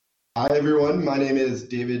Hi, everyone. My name is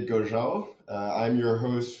David Gojal. I'm your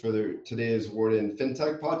host for today's Wharton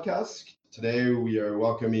FinTech podcast. Today, we are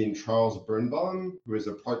welcoming Charles Birnbaum, who is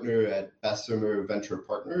a partner at Bessemer Venture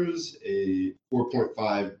Partners, a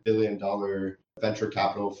 $4.5 billion venture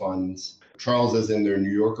capital fund. Charles is in their New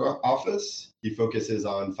York office. He focuses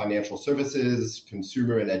on financial services,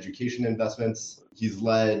 consumer and education investments. He's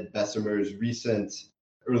led Bessemer's recent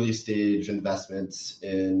early stage investments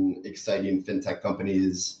in exciting fintech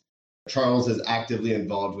companies. Charles is actively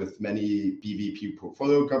involved with many BVP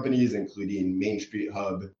portfolio companies, including Main Street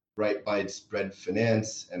Hub, Bright Bites, Bread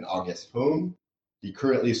Finance, and August Home. He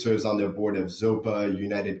currently serves on the board of Zopa,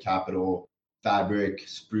 United Capital, Fabric,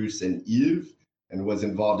 Spruce, and Eve, and was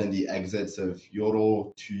involved in the exits of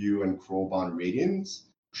Yodel, Tuyu, and Kroll Bond Ratings.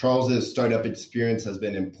 Charles's startup experience has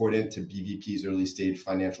been important to BVP's early stage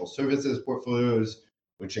financial services portfolios,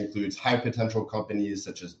 which includes high potential companies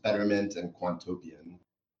such as Betterment and Quantopian.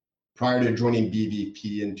 Prior to joining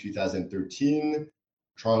BVP in 2013,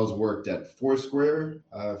 Charles worked at Foursquare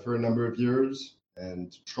for a number of years,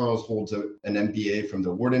 and Charles holds an MBA from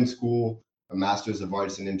the Wharton School, a Master's of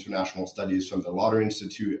Arts in International Studies from the Lauder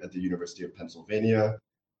Institute at the University of Pennsylvania,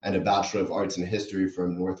 and a Bachelor of Arts in History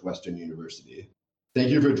from Northwestern University. Thank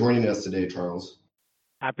you for joining us today, Charles.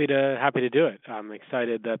 Happy to do it. I'm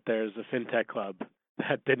excited that there's a fintech club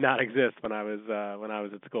that did not exist when I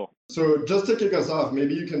was at school. So just to kick us off,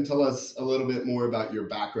 maybe you can tell us a little bit more about your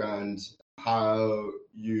background, how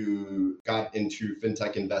you got into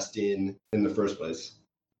fintech investing in the first place.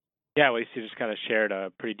 Yeah, well, you just kind of shared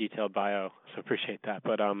a pretty detailed bio, so appreciate that.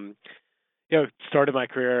 But started my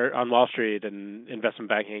career on Wall Street and investment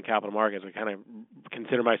banking and capital markets. I kind of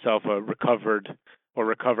consider myself a recovered or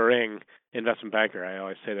recovering investment banker. I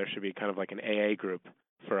always say there should be kind of like an AA group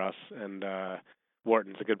for us, and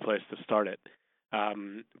Wharton's a good place to start it.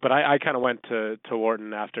 But I kind of went to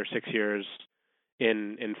Wharton after 6 years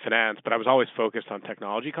in finance, but I was always focused on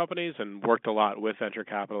technology companies and worked a lot with venture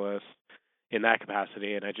capitalists in that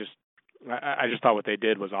capacity. And I just thought what they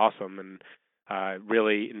did was awesome. And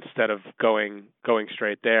really, instead of going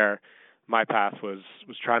straight there, my path was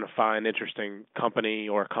trying to find interesting company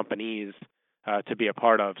or companies to be a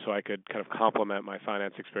part of, so I could kind of complement my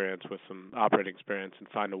finance experience with some operating experience and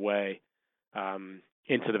find a way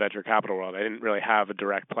into the venture capital world. I didn't really have a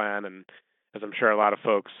direct plan, and as I'm sure a lot of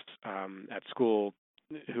folks at school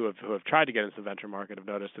who have tried to get into the venture market have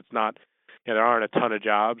noticed, it's not, there aren't a ton of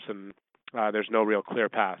jobs, and there's no real clear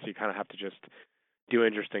path. So you kind of have to just do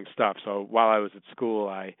interesting stuff. So while I was at school,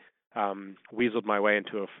 I weaseled my way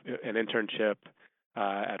into an internship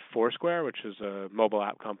at Foursquare, which is a mobile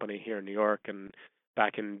app company here in New York. And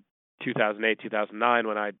back in 2008, 2009,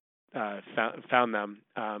 when I found them,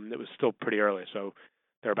 it was still pretty early. So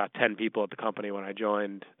there were about 10 people at the company when I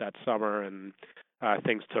joined that summer, and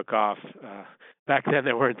things took off. Back then,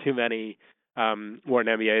 there weren't too many Wharton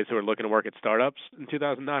MBAs who were looking to work at startups. In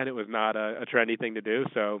 2009, it was not a trendy thing to do.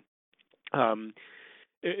 So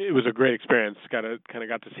it was a great experience. Kind of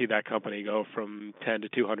got to see that company go from 10 to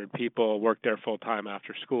 200 people. Worked there full time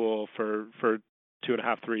after school for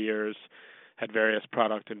 2.5, 3 years. Had various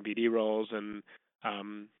product and BD roles, and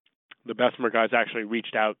the Bessemer guys actually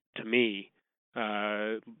reached out to me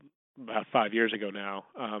about 5 years ago now,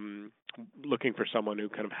 looking for someone who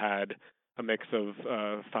kind of had a mix of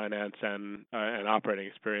finance and operating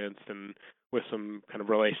experience, and with some kind of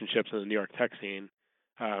relationships in the New York tech scene,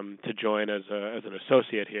 to join as an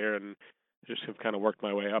associate here, and just have kind of worked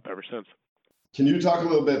my way up ever since. Can you talk a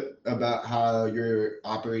little bit about how your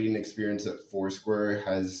operating experience at Foursquare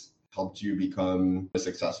has helped you become a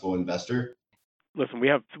successful investor? Listen, we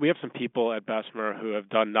have some people at Bessemer who have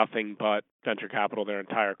done nothing but venture capital their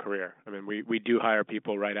entire career. I mean, we do hire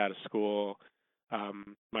people right out of school.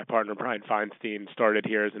 My partner Brian Feinstein started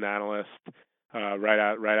here as an analyst right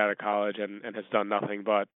out of college, and has done nothing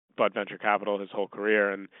but venture capital his whole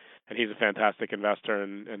career, and he's a fantastic investor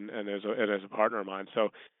and is a partner of mine. So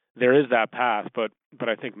there is that path, but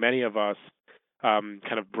I think many of us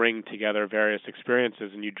kind of bring together various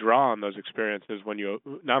experiences, and you draw on those experiences when you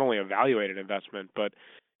not only evaluate an investment, but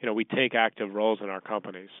we take active roles in our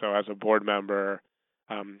company. So as a board member,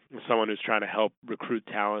 someone who's trying to help recruit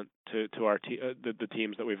talent to our the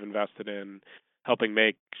teams that we've invested in, helping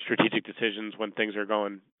make strategic decisions when things are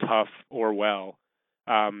going tough or well.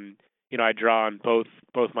 I draw on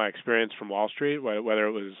both my experience from Wall Street, whether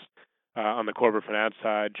it was on the corporate finance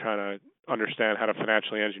side, trying to understand how to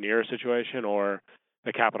financially engineer a situation, or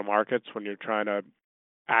the capital markets when you're trying to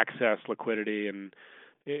access liquidity, and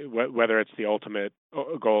whether it's the ultimate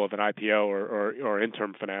goal of an IPO or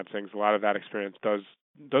interim financings. A lot of that experience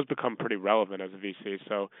does become pretty relevant as a VC.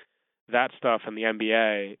 So that stuff and the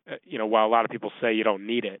MBA, while a lot of people say you don't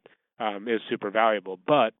need it, is super valuable.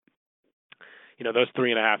 But those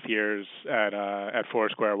 3.5 years at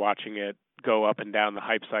Foursquare, watching it go up and down the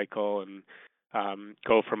hype cycle and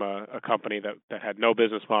go from a company that had no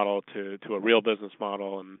business model to a real business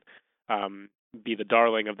model, and be the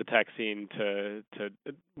darling of the tech scene to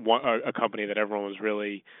a company that everyone was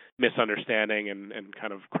really misunderstanding and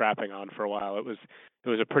kind of crapping on for a while. It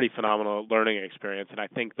was a pretty phenomenal learning experience, and I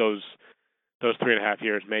think those 3.5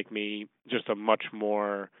 years make me just a much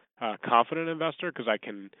more confident investor, because I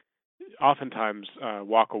can oftentimes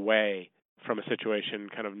walk away from a situation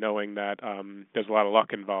kind of knowing that there's a lot of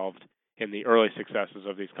luck involved in the early successes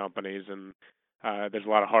of these companies, and there's a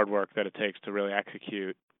lot of hard work that it takes to really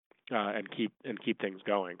execute and keep things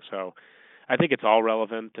going. So I think it's all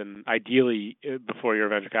relevant, and ideally, before you're a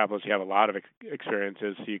venture capitalist, you have a lot of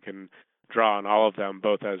experiences, so you can draw on all of them,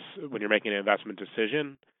 both as when you're making an investment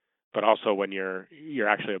decision, but also when you're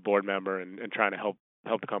actually a board member and trying to help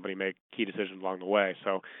the company make key decisions along the way.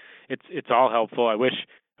 So it's all helpful. I wish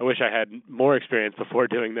I had more experience before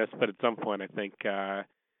doing this, but at some point I think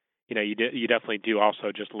you definitely do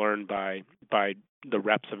also just learn by the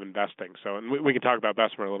reps of investing. So, and we can talk about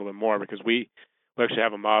Bessemer a little bit more, because we actually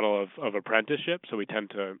have a model of apprenticeship, so we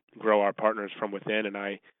tend to grow our partners from within. And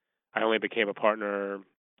I only became a partner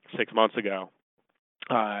 6 months ago,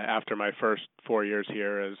 after my first 4 years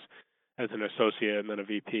here as an associate, and then a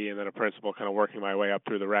VP, and then a principal, kind of working my way up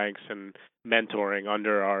through the ranks and mentoring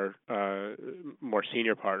under our more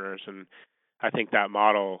senior partners. And I think that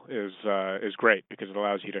model is great, because it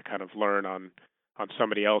allows you to kind of learn on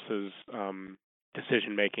somebody else's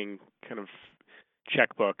decision making kind of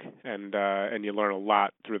checkbook, and you learn a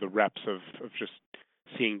lot through the reps of just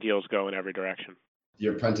seeing deals go in every direction. The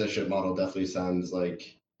apprenticeship model definitely sounds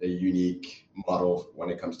like a unique model when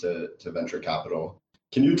it comes to venture capital.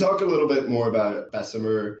 Can you talk a little bit more about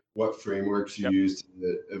Bessemer, what frameworks you use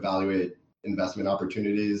to evaluate investment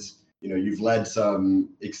opportunities? You've led some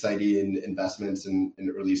exciting investments in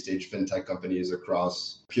early stage fintech companies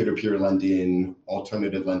across peer-to-peer lending,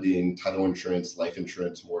 alternative lending, title insurance, life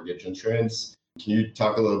insurance, mortgage insurance. Can you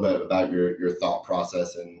talk a little bit about your thought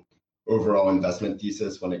process and overall investment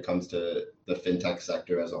thesis when it comes to the fintech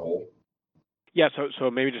sector as a whole? Yeah, so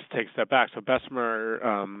maybe just take a step back. So Bessemer,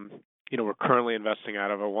 we're currently investing out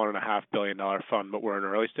of a $1.5 billion fund, but we're an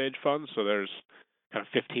early stage fund. So there's kind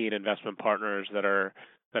of 15 investment partners that are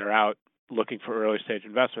out looking for early stage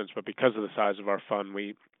investments. But because of the size of our fund,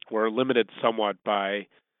 we're limited somewhat by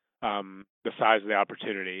the size of the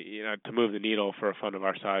opportunity. To move the needle for a fund of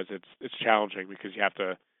our size, it's challenging, because you have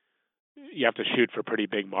to shoot for pretty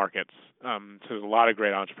big markets. So there's a lot of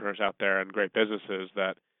great entrepreneurs out there and great businesses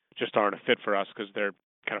that just aren't a fit for us, because they're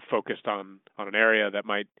kind of focused on an area that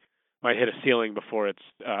might hit a ceiling before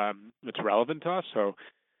it's relevant to us. So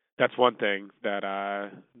that's one thing that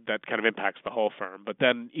kind of impacts the whole firm. But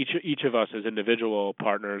then each of us as individual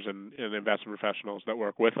partners and investment professionals that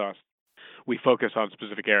work with us, we focus on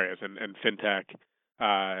specific areas, and fintech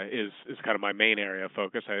is kind of my main area of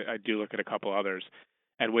focus. I do look at a couple others,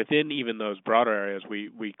 and within even those broader areas,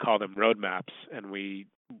 we call them roadmaps, and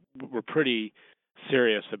we're pretty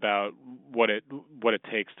serious about what it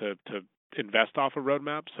takes to invest off a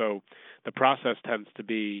roadmap. So the process tends to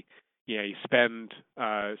be, you spend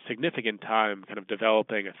significant time kind of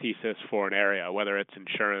developing a thesis for an area, whether it's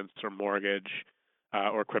insurance or mortgage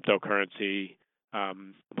or cryptocurrency,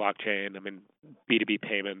 blockchain, B2B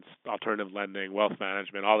payments, alternative lending, wealth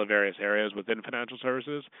management, all the various areas within financial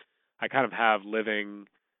services. I kind of have living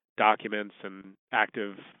documents and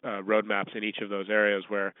active roadmaps in each of those areas,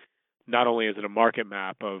 where not only is it a market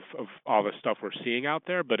map of all the stuff we're seeing out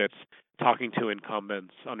there, but it's talking to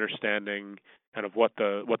incumbents, understanding kind of what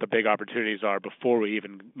the big opportunities are before we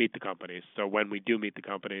even meet the companies. So when we do meet the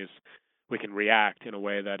companies, we can react in a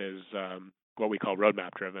way that is what we call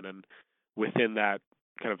roadmap driven. And within that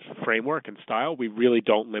kind of framework and style, we really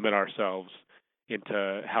don't limit ourselves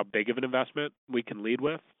into how big of an investment we can lead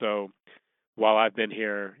with. So while I've been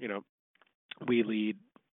here, we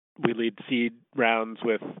lead seed rounds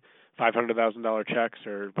with $500,000 checks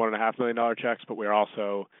or $1.5 million checks, but we're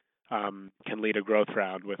also can lead a growth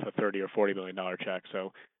round with a $30 or $40 million check.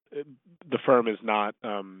 So the firm is not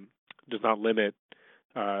does not limit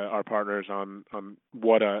our partners on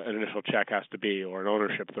what an initial check has to be, or an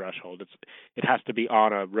ownership threshold. It has to be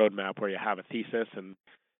on a roadmap where you have a thesis and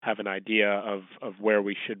have an idea of where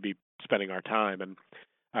we should be spending our time. And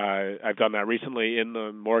I've done that recently in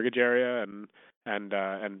the mortgage area and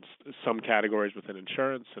some categories within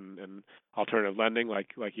insurance and alternative lending, like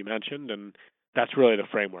you mentioned, and that's really the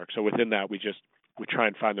framework. So within that, we try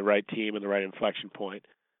and find the right team and the right inflection point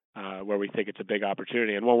where we think it's a big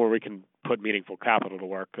opportunity and one where we can put meaningful capital to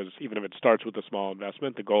work. Because even if it starts with a small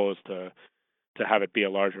investment, the goal is to have it be a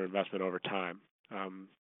larger investment over time. I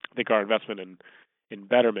think our investment in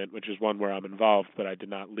Betterment, which is one where I'm involved, but I did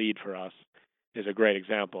not lead for us, is a great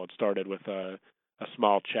example. It started with a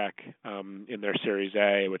small check in their Series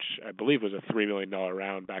A, which I believe was a $3 million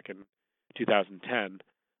round back in 2010,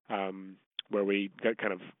 where we got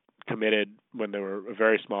kind of committed when they were a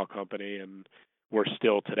very small company, and we're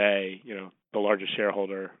still today, the largest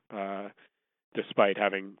shareholder, despite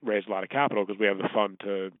having raised a lot of capital, because we have the fund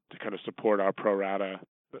to kind of support our pro rata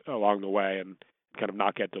along the way and kind of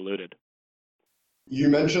not get diluted. You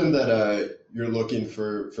mentioned that you're looking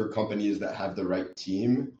for companies that have the right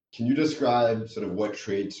team. Can you describe sort of what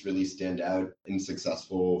traits really stand out in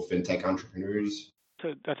successful fintech entrepreneurs?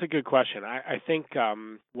 So that's a good question. I think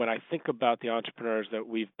when I think about the entrepreneurs that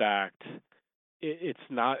we've backed, it's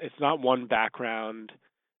not one background,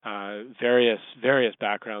 various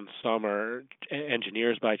backgrounds. Some are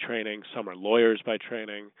engineers by training, some are lawyers by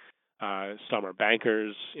training, some are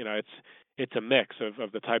bankers. It's a mix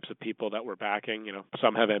of the types of people that we're backing.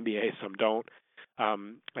 Some have MBAs, some don't.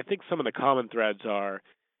 I think some of the common threads are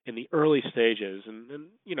in the early stages, and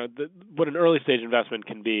what an early stage investment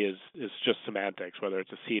can be is just semantics, whether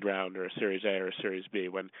it's a seed round or a Series A or a Series B.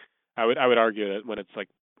 When I would argue that when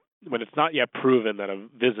it's not yet proven that a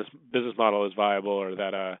business model is viable, or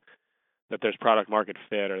that there's product market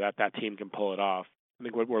fit, or that team can pull it off. I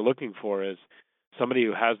think what we're looking for is somebody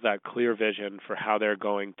who has that clear vision for how they're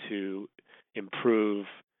going to improve,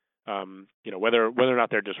 whether or not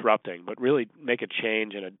they're disrupting, but really make a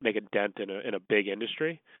change and make a dent in a big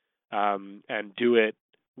industry, and do it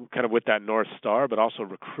kind of with that North Star, but also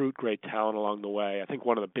recruit great talent along the way. I think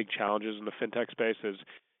one of the big challenges in the fintech space is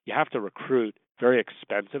you have to recruit very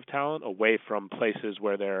expensive talent away from places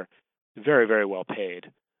where they're very, very well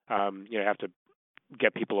paid. You have to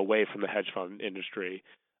get people away from the hedge fund industry,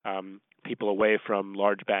 people away from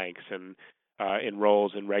large banks, and in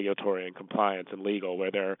roles in regulatory and compliance and legal,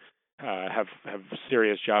 where they're have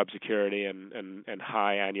serious job security and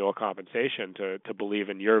high annual compensation to believe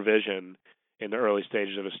in your vision in the early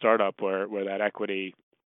stages of a startup, where that equity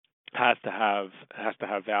has to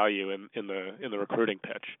have value in the recruiting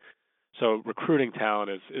pitch. So recruiting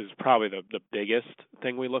talent is probably the biggest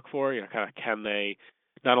thing we look for. Kind of, can they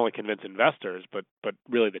not only convince investors, but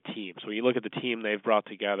really the team. So when you look at the team they've brought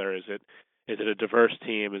together, is it a diverse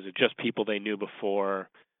team? Is it just people they knew before?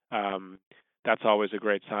 That's always a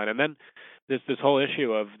great sign. And then this whole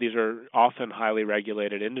issue of, these are often highly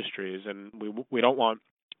regulated industries, and we don't want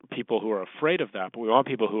people who are afraid of that, but we want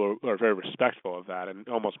people who are very respectful of that, and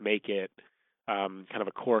almost make it kind of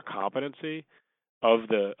a core competency of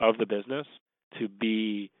the business to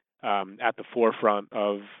be at the forefront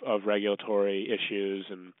of regulatory issues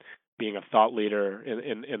and being a thought leader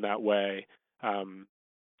in that way.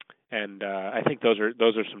 And I think those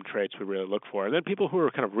are some traits we really look for. And then people who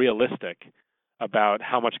are kind of realistic about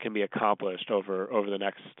how much can be accomplished over the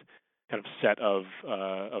next kind of set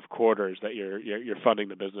of quarters that you're funding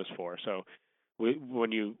the business for. So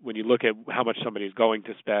when you look at how much somebody's going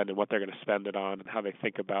to spend and what they're going to spend it on and how they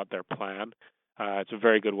think about their plan, it's a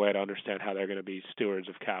very good way to understand how they're going to be stewards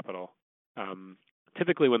of capital.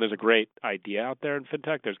 Typically, when there's a great idea out there in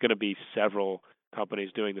fintech, there's going to be several companies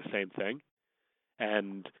doing the same thing,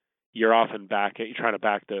 and you're often you're trying to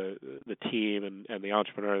back the team and the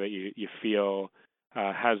entrepreneur that you feel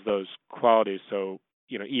has those qualities. So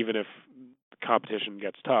even if competition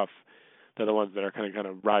gets tough, they're the ones that are kind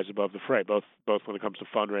of rise above the fray, both when it comes to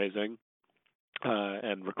fundraising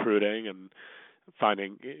and recruiting and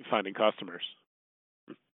finding customers.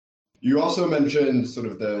 You also mentioned sort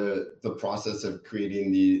of the process of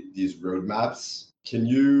creating these roadmaps. Can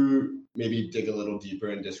you maybe dig a little deeper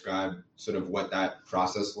and describe sort of what that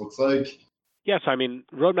process looks like? Yes, I mean,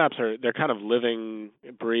 roadmaps they're kind of living,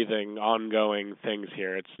 breathing, ongoing things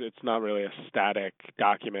here. It's not really a static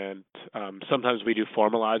document. Sometimes we do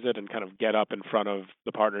formalize it and kind of get up in front of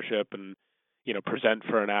the partnership and present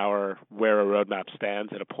for an hour where a roadmap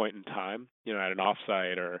stands at a point in time, at an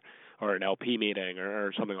offsite or an LP meeting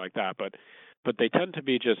or something like that. But they tend to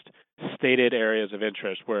be just stated areas of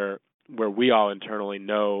interest where we all internally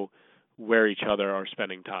know where each other are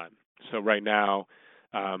spending time. So right now,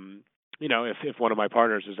 if one of my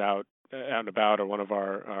partners is out and about, or one of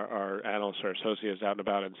our analysts or associates out and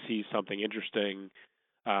about and sees something interesting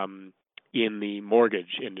in the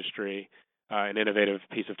mortgage industry, an innovative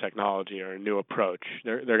piece of technology or a new approach,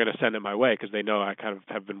 they're going to send it my way, because they know I kind of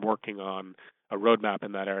have been working on a roadmap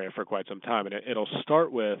in that area for quite some time. And it'll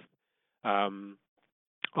start with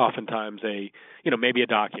oftentimes maybe a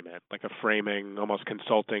document, like a framing, almost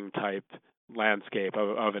consulting type landscape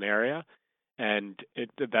of an area, and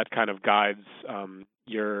that kind of guides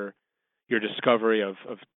your discovery of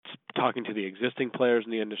talking to the existing players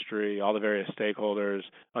in the industry, all the various stakeholders,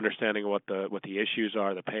 understanding what the issues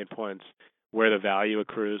are, the pain points, where the value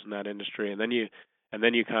accrues in that industry, and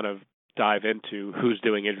then you kind of dive into who's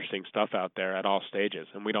doing interesting stuff out there at all stages.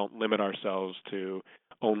 And we don't limit ourselves to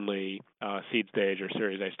only seed stage or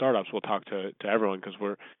Series A startups. We'll talk to everyone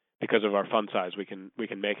because of our fund size, we can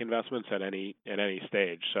make investments at any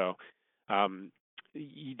stage. So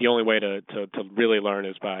the only way to really learn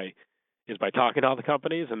is by talking to all the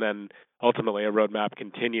companies, and then ultimately a roadmap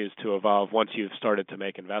continues to evolve once you've started to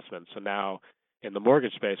make investments. So now in the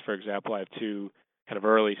mortgage space, for example, I have two kind of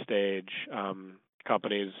early stage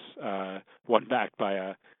companies, one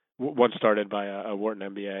started by a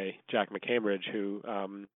Wharton MBA, Jack McCambridge, who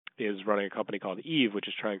is running a company called Eve, which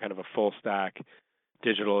is trying kind of a full stack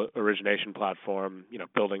digital origination platform,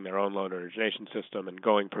 building their own loan origination system and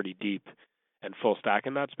going pretty deep and full stack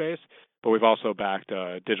in that space. But we've also backed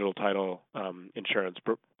a digital title insurance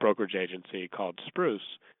brokerage agency called Spruce,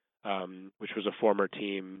 which was a former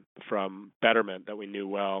team from Betterment that we knew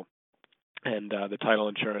well. And the title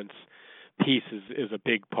insurance piece is a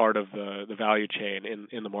big part of the value chain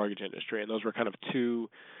in the mortgage industry. And those were kind of two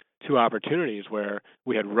opportunities where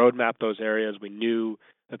we had roadmapped those areas. We knew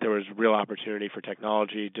that there was real opportunity for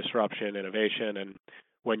technology, disruption, innovation. And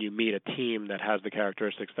when you meet a team that has the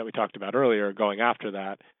characteristics that we talked about earlier, going after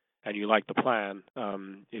that, and you like the plan,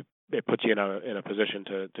 it puts you in a position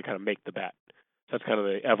to kind of make the bet. So that's kind of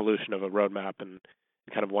the evolution of a roadmap and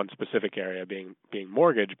kind of one specific area being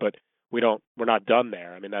mortgage, but we're not done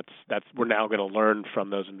there. I mean, that's we're now going to learn from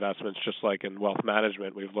those investments, just like in wealth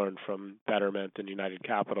management, we've learned from Betterment and United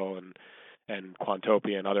Capital and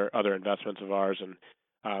Quantopia and other investments of ours, and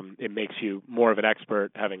it makes you more of an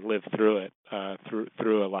expert having lived through it,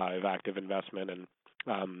 through a live active investment,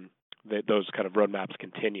 and those kind of roadmaps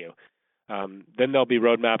continue. Then there'll be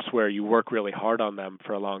roadmaps where you work really hard on them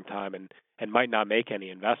for a long time and might not make any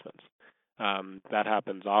investments. That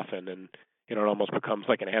happens often, and it almost becomes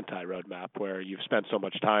like an anti-roadmap where you've spent so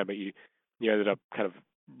much time, but you ended up kind of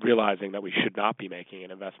realizing that we should not be making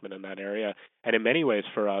an investment in that area. And in many ways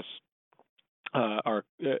for us, I'm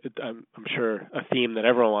sure a theme that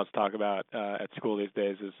everyone wants to talk about at school these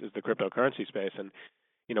days is the cryptocurrency space. And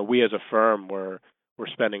we as a firm were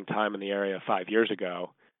spending time in the area 5 years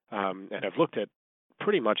ago, and have looked at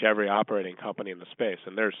pretty much every operating company in the space.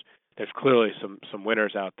 And there's clearly some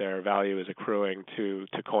winners out there. Value is accruing to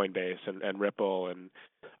Coinbase and Ripple and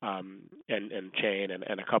Chain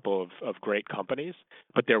and a couple of great companies,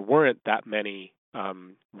 but there weren't that many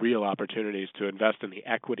real opportunities to invest in the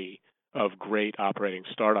equity of great operating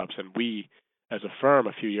startups. And we, as a firm,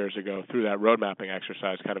 a few years ago, through that road mapping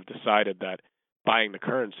exercise, kind of decided that buying the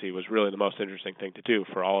currency was really the most interesting thing to do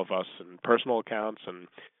for all of us in personal accounts, and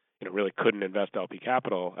really couldn't invest LP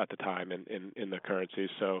capital at the time in the currencies.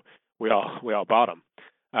 So we all bought them,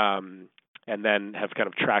 and then have kind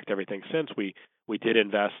of tracked everything since. We did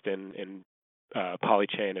invest in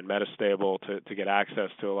Polychain and Metastable to get access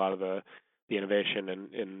to a lot of the innovation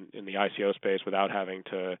in the ICO space without having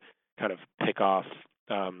to kind of pick off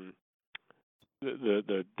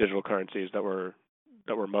the digital currencies that were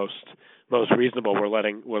most reasonable. We're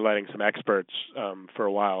letting some experts for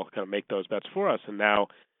a while kind of make those bets for us, and now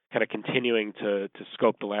kind of continuing to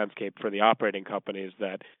scope the landscape for the operating companies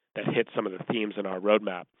that hit some of the themes in our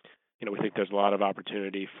roadmap. We think there's a lot of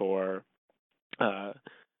opportunity for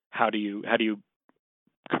how do you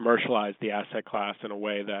commercialize the asset class in a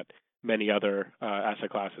way that many other asset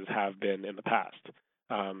classes have been in the past.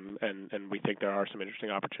 And we think there are some interesting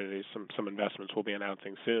opportunities, some investments we'll be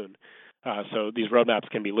announcing soon. So these roadmaps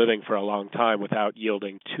can be living for a long time without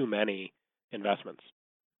yielding too many investments.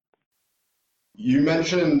 You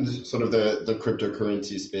mentioned sort of the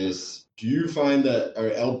cryptocurrency space. Do you find that are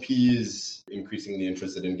LPs increasingly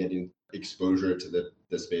interested in getting exposure to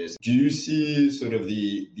the space? Do you see sort of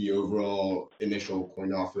the overall initial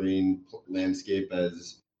coin offering landscape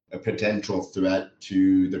as a potential threat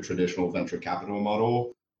to the traditional venture capital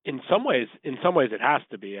model? In some ways it has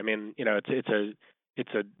to be. I mean,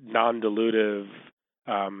 it's a non-dilutive,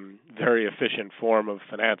 very efficient form of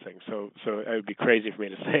financing. So it would be crazy for me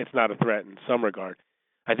to say it's not a threat in some regard.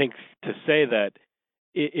 I think to say that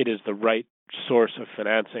it is the right source of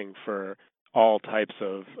financing for all types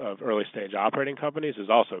of early stage operating companies is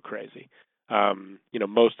also crazy.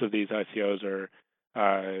 Most of these ICOs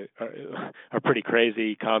are pretty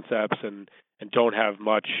crazy concepts and don't have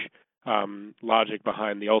much logic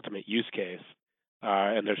behind the ultimate use case.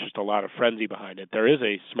 and there's just a lot of frenzy behind it. There is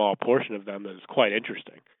a small portion of them that is quite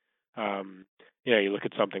interesting. You look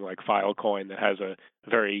at something like Filecoin that has a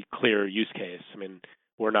very clear use case. I mean,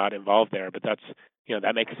 we're not involved there, but that's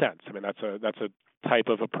that makes sense. I mean, that's a type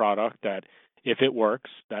of a product that if it works,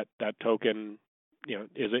 that token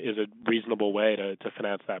is a reasonable way to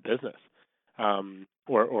finance that business,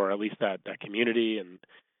 or at least that community. And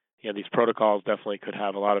these protocols definitely could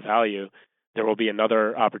have a lot of value. There will be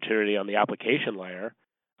another opportunity on the application layer,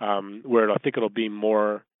 where I think it'll be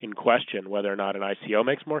more in question whether or not an ICO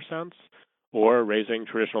makes more sense, or raising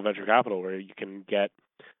traditional venture capital, where you can get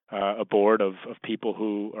a board of people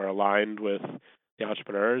who are aligned with the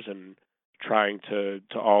entrepreneurs and trying to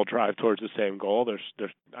all drive towards the same goal.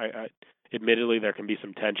 Admittedly, there can be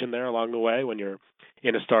some tension there along the way when you're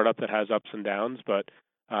in a startup that has ups and downs, but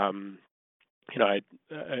I'd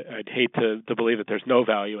hate to believe that there's no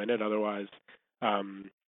value in it. Otherwise,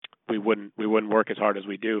 we wouldn't work as hard as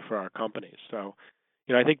we do for our companies. So,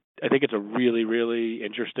 I think it's a really, really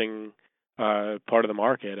interesting part of the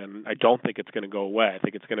market, and I don't think it's going to go away. I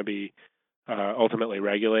think it's going to be ultimately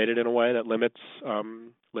regulated in a way that limits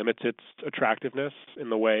its attractiveness in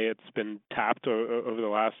the way it's been tapped over the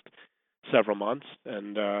last several months.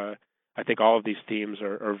 And I think all of these themes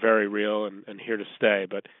are very real and here to stay.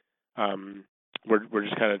 But we're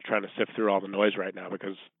just kind of trying to sift through all the noise right now,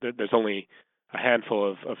 because there's only a handful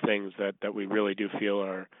of things that we really do feel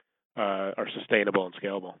are sustainable and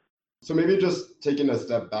scalable. So maybe just taking a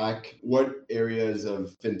step back, what areas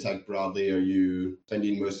of fintech broadly are you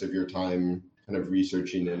spending most of your time kind of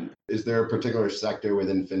researching in? Is there a particular sector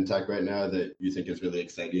within fintech right now that you think is really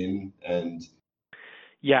exciting? And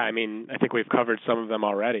yeah, I mean, I think we've covered some of them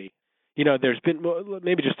already. There's been,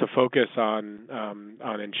 maybe just to focus on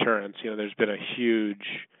insurance. There's been a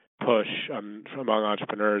huge push among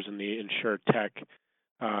entrepreneurs in the insurtech,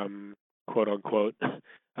 quote unquote,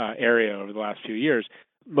 area over the last few years.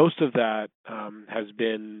 Most of that has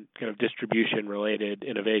been kind of distribution-related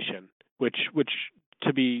innovation, which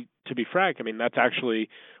to be frank, I mean, that's actually,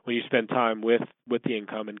 when you spend time with the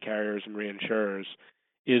incumbent carriers and reinsurers,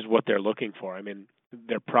 is what they're looking for. I mean,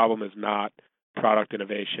 their problem is not product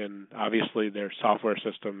innovation. Obviously, their software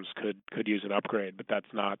systems could use an upgrade, but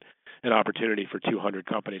that's not an opportunity for 200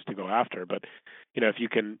 companies to go after. But if you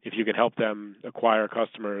can help them acquire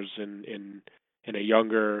customers in a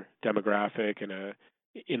younger demographic, in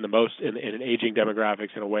an aging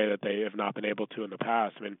demographics in a way that they have not been able to in the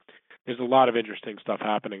past. I mean, there's a lot of interesting stuff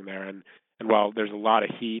happening there, and while there's a lot of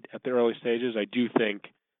heat at the early stages, I do think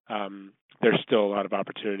there's still a lot of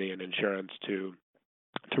opportunity in insurance to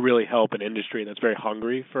really help an industry that's very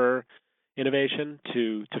hungry for innovation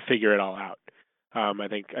to figure it all out. I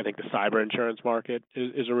think the cyber insurance market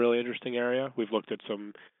is a really interesting area. We've looked at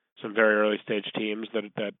some very early stage teams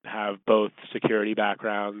that have both security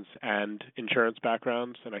backgrounds and insurance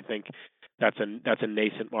backgrounds, and I think that's a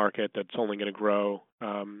nascent market that's only going to grow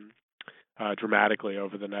dramatically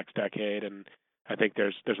over the next decade, and I think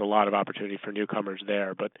there's a lot of opportunity for newcomers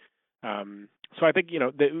there. But so I think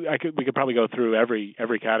we could probably go through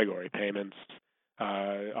every category: payments,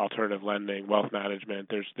 alternative lending, wealth management.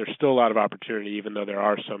 There's still a lot of opportunity, even though there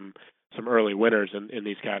are some early winners in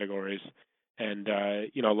these categories. And a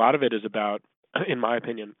lot of it is about, in my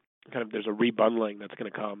opinion, kind of there's a rebundling that's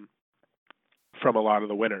going to come from a lot of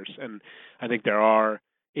the winners. And I think there are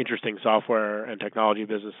interesting software and technology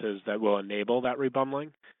businesses that will enable that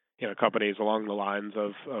rebundling. Companies along the lines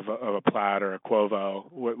of a Plaid or a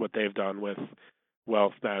Quovo, what they've done with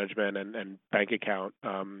wealth management and bank account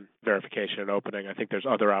verification and opening. I think there's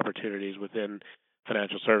other opportunities within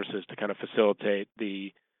financial services to kind of facilitate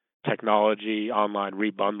the technology online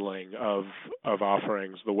rebundling of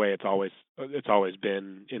offerings the way it's always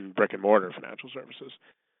been in brick and mortar financial services.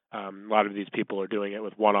 A lot of these people are doing it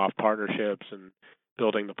with one-off partnerships and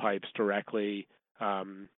building the pipes directly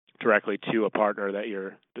to a partner that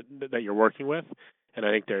you're working with. And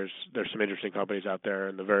I think there's some interesting companies out there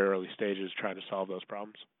in the very early stages trying to solve those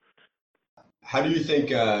problems. How do you think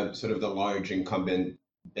sort of the large incumbent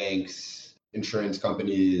banks, insurance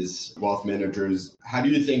companies, wealth managers, how do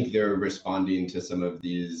you think they're responding to some of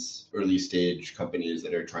these early stage companies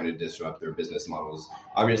that are trying to disrupt their business models?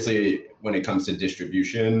 Obviously, when it comes to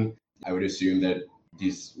distribution, I would assume that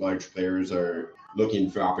these large players are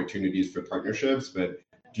looking for opportunities for partnerships, but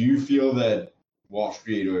do you feel that Wall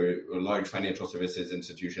Street or large financial services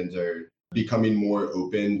institutions are becoming more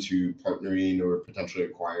open to partnering or potentially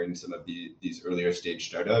acquiring some of these earlier stage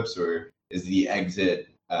startups, or is the exit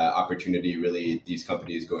opportunity really these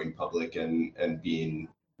companies going public and being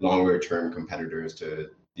longer term competitors to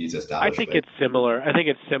these I think establishments? it's similar. I think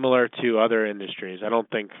it's similar to other industries. I don't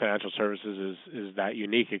think financial services is that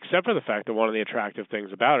unique, except for the fact that one of the attractive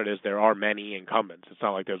things about it is there are many incumbents. It's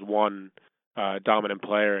not like there's one dominant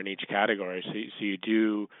player in each category. So you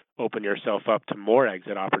do open yourself up to more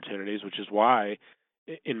exit opportunities, which is why,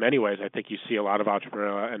 in many ways, I think you see a lot of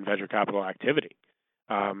entrepreneurial and venture capital activity,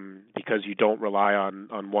 because you don't rely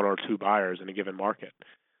on one or two buyers in a given market.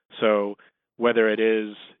 So whether it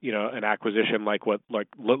is an acquisition like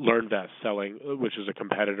LearnVest selling, which is a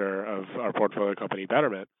competitor of our portfolio company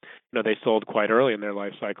Betterment, they sold quite early in their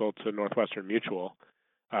life cycle to Northwestern Mutual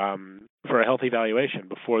for a healthy valuation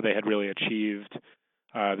before they had really achieved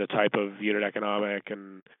the type of unit economic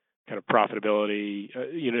and kind of profitability,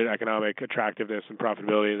 unit economic attractiveness and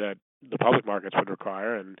profitability that the public markets would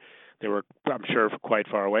require, and they were, I'm sure, quite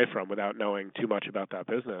far away from without knowing too much about that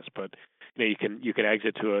business. But you can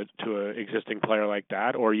exit to a existing player like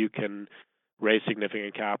that, or you can raise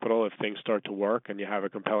significant capital if things start to work and you have a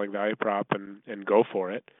compelling value prop and go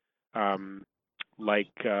for it,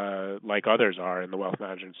 like others are in the wealth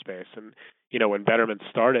management space. And when Betterment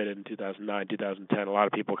started in 2009, 2010, a lot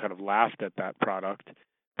of people kind of laughed at that product,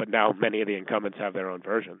 but now many of the incumbents have their own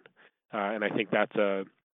version, and I think that's a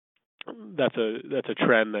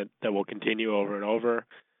trend that will continue over and over.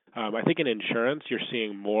 I think in insurance, you're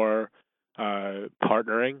seeing more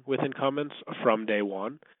partnering with incumbents from day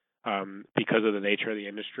one, because of the nature of the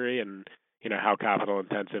industry and how capital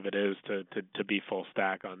intensive it is to be full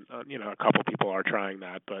stack on a couple people are trying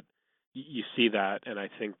that, but you see that, and I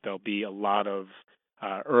think there'll be a lot of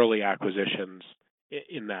early acquisitions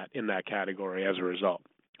in that category as a result.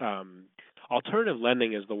 Alternative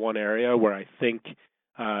lending is the one area where I think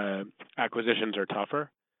acquisitions are tougher,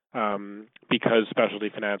 because specialty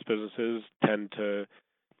finance businesses tend to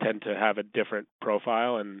have a different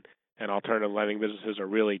profile, and alternative lending businesses are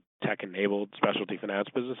really tech-enabled specialty finance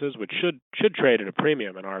businesses, which should trade at a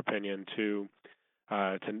premium, in our opinion, to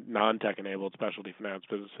non-tech-enabled specialty finance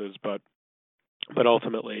businesses. But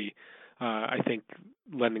ultimately, I think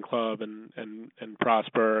Lending Club and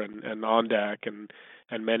Prosper and OnDeck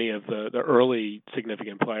and many of the early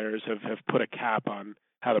significant players have put a cap on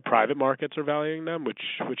how the private markets are valuing them, which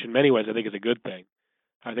in many ways I think is a good thing.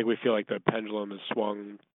 I think we feel like the pendulum has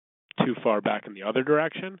swung too far back in the other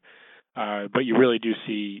direction, but you really do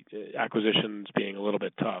see acquisitions being a little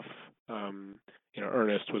bit tough.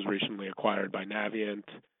 Earnest was recently acquired by Navient,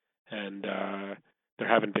 and there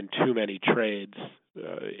haven't been too many trades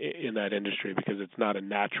in that industry because it's not a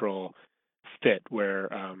natural fit where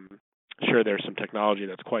sure, there's some technology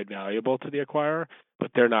that's quite valuable to the acquirer,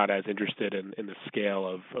 but they're not as interested in the scale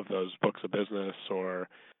of those books of business or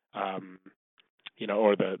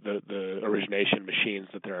or the origination machines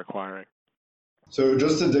that they're acquiring. So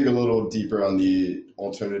just to dig a little deeper on the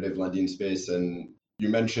alternative lending space, and you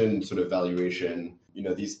mentioned sort of valuation,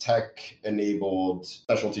 these tech-enabled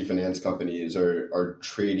specialty finance companies are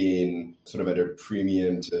trading sort of at a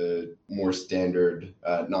premium to more standard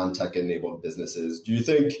non-tech-enabled businesses. Do you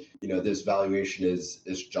think, this valuation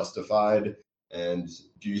is justified? And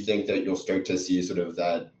do you think that you'll start to see sort of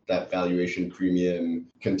that valuation premium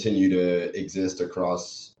continue to exist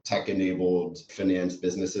across tech-enabled finance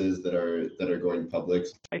businesses that are going public?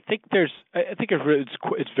 I think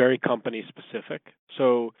it's very company specific.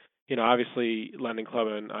 So obviously Lending Club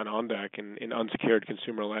and OnDeck in unsecured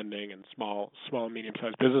consumer lending and small and medium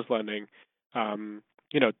sized business lending,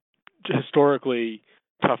 historically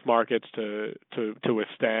tough markets to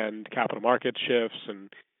withstand capital market shifts and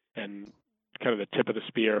kind of the tip of the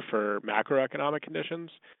spear for macroeconomic conditions.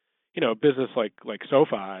 A business like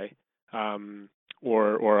SoFi,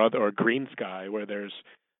 or GreenSky, where there's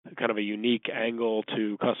kind of a unique angle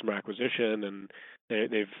to customer acquisition, and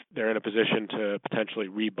they're in a position to potentially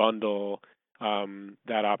rebundle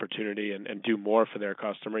that opportunity and do more for their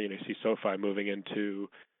customer. You see SoFi moving into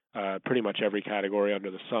pretty much every category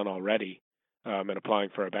under the sun already, and applying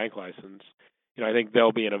for a bank license. I think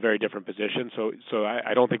they'll be in a very different position. So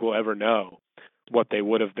I don't think we'll ever know what they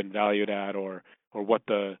would have been valued at, or what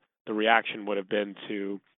the reaction would have been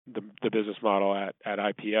to the business model at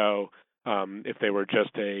IPO, if they were just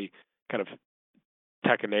a kind of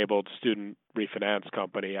tech-enabled student refinance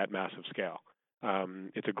company at massive scale.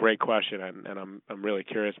 It's a great question, and I'm really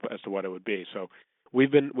curious as to what it would be. So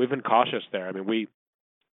we've been cautious there. I mean,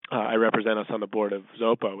 I represent us on the board of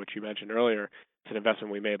Zopa, which you mentioned earlier. It's an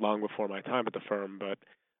investment we made long before my time at the firm, but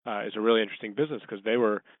it's a really interesting business because they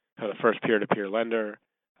were kind of the first peer-to-peer lender.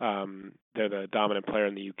 They're the dominant player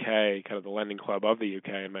in the UK, kind of the Lending Club of the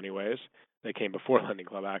UK in many ways. They came before Lending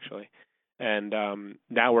Club, actually. And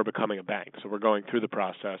now we're becoming a bank. So we're going through the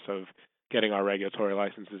process of getting our regulatory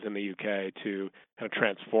licenses in the UK to kind of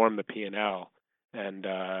transform the P&L and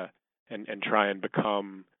try and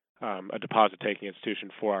become a deposit-taking institution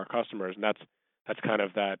for our customers. And that's kind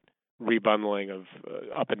of that rebundling of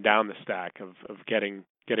up and down the stack of getting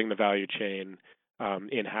the value chain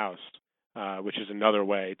in-house, which is another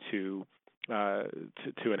way to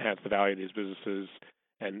enhance the value of these businesses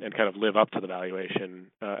and kind of live up to the valuation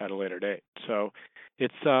at a later date. So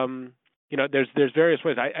it's there's various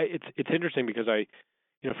ways. It's interesting because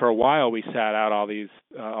for a while we sat out all these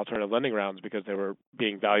alternative lending rounds because they were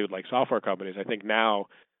being valued like software companies. I think now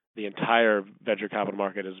the entire venture capital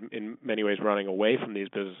market is in many ways running away from these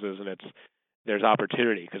businesses, and there's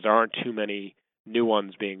opportunity because there aren't too many new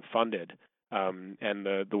ones being funded. And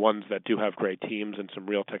the ones that do have great teams and some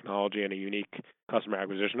real technology and a unique customer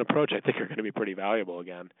acquisition approach, I think are going to be pretty valuable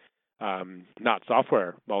again. Not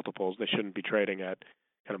software multiples. They shouldn't be trading at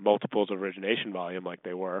kind of multiples of origination volume like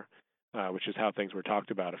they were, which is how things were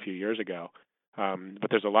talked about a few years ago. But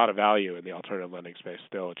there's a lot of value in the alternative lending space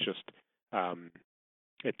still. It's just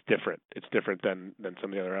it's different. It's different than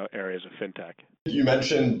some of the other areas of fintech. You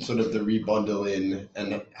mentioned sort of the rebundling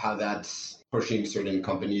and how that's pushing certain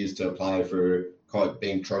companies to apply for, call it,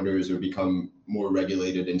 bank charters or become more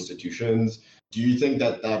regulated institutions. Do you think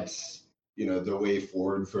that that's the way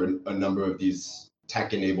forward for a number of these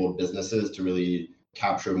tech-enabled businesses to really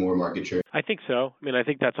capture more market share? I think so. I mean, I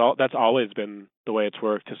think that's always been the way it's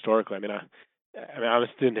worked historically. I mean, I'm a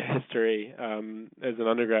student of history as an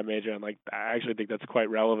undergrad major, and I actually think that's quite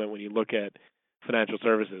relevant when you look at financial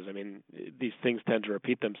services. I mean, these things tend to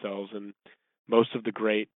repeat themselves, and most of the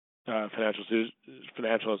great financial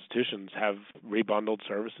institutions have rebundled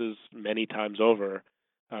services many times over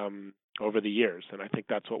the years, and I think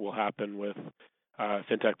that's what will happen with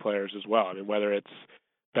fintech players as well. I mean, whether it's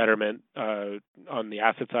Betterment on the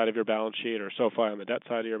asset side of your balance sheet, or SoFi on the debt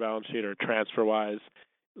side of your balance sheet, or TransferWise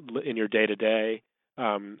in your day-to-day,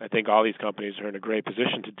 I think all these companies are in a great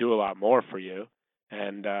position to do a lot more for you,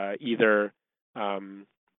 and either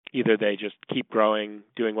they just keep growing,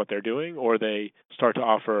 doing what they're doing, or they start to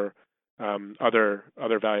offer other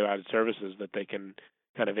value-added services that they can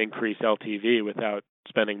kind of increase LTV without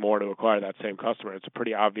spending more to acquire that same customer. It's a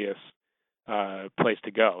pretty obvious place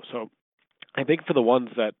to go. So I think for the ones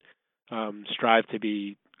that strive to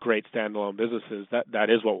be great standalone businesses, that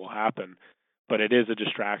is what will happen. But it is a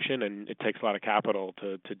distraction, and it takes a lot of capital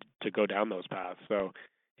to go down those paths. So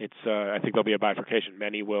it's I think there'll be a bifurcation.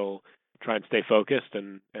 Many will try and stay focused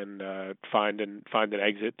and find an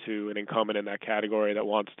exit to an incumbent in that category that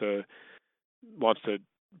wants to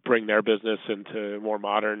bring their business into a more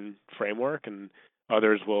modern framework, and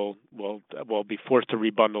others will be forced to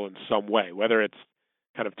rebundle in some way, whether it's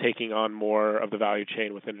kind of taking on more of the value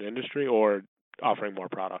chain within an industry or offering more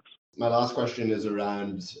products. My last question is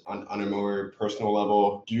around on a more personal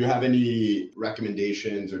level. Do you have any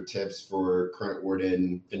recommendations or tips for current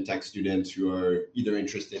Wharton fintech students who are either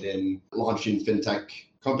interested in launching fintech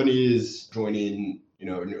companies, joining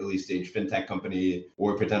an early stage fintech company,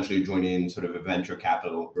 or potentially joining sort of a venture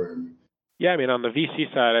capital firm? Yeah, I mean, on the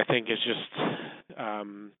VC side, I think it's just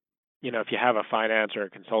if you have a finance or a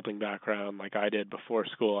consulting background like I did before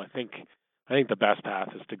school, I think the best path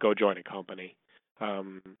is to go join a company. I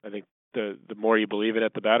think the more you believe in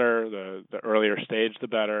it, the better. The earlier stage, the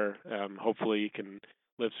better. Hopefully, you can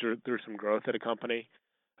live through some growth at a company,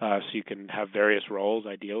 so you can have various roles.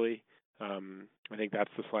 Ideally, I think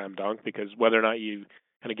that's the slam dunk, because whether or not you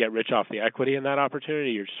kind of get rich off the equity in that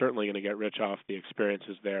opportunity, you're certainly going to get rich off the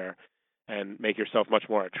experiences there, and make yourself much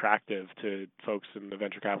more attractive to folks in the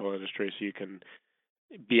venture capital industry, so you can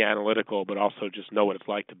be analytical, but also just know what it's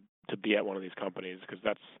like to be at one of these companies, because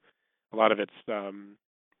that's a lot of it's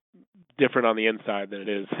different on the inside than it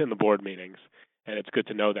is in the board meetings, and it's good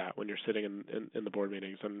to know that when you're sitting in the board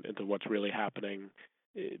meetings and into what's really happening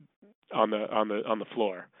on the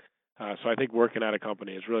floor. So I think working at a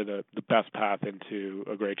company is really the best path into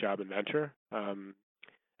a great job in venture.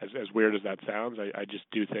 As weird as that sounds, I just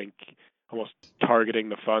do think almost targeting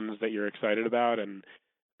the funds that you're excited about and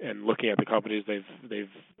looking at the companies they've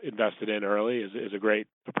invested in early is a great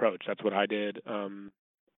approach. That's what I did 7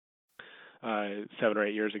 or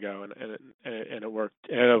 8 years ago, and it worked.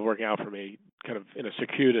 It ended up working out for me, kind of in a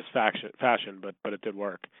circuitous fashion, but it did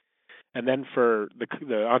work. And then for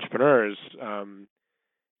the entrepreneurs,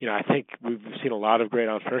 I think we've seen a lot of great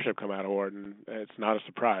entrepreneurship come out of Wharton. It's not a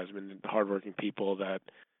surprise. I mean, the hardworking people that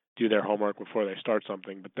do their homework before they start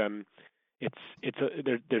something, but then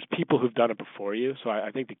there's people who've done it before you. So I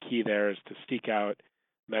think the key there is to seek out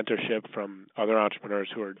mentorship from other entrepreneurs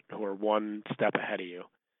who are one step ahead of you.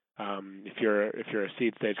 If you're a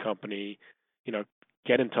seed stage company,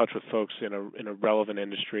 get in touch with folks in a relevant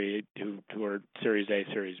industry who are Series A,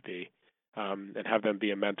 Series B, and have them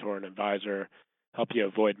be a mentor and advisor, help you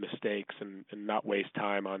avoid mistakes and not waste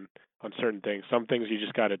time on certain things. Some things you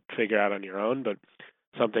just got to figure out on your own, but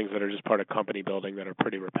some things that are just part of company building that are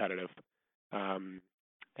pretty repetitive. And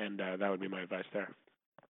that would be my advice there.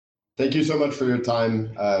 Thank you so much for your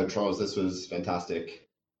time, Charles. This was fantastic.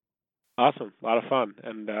 Awesome, a lot of fun,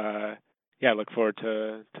 and I look forward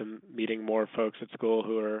to meeting more folks at school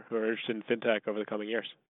who are interested in fintech over the coming years.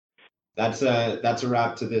 That's a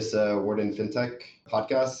wrap to this Wharton FinTech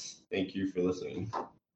podcast. Thank you for listening.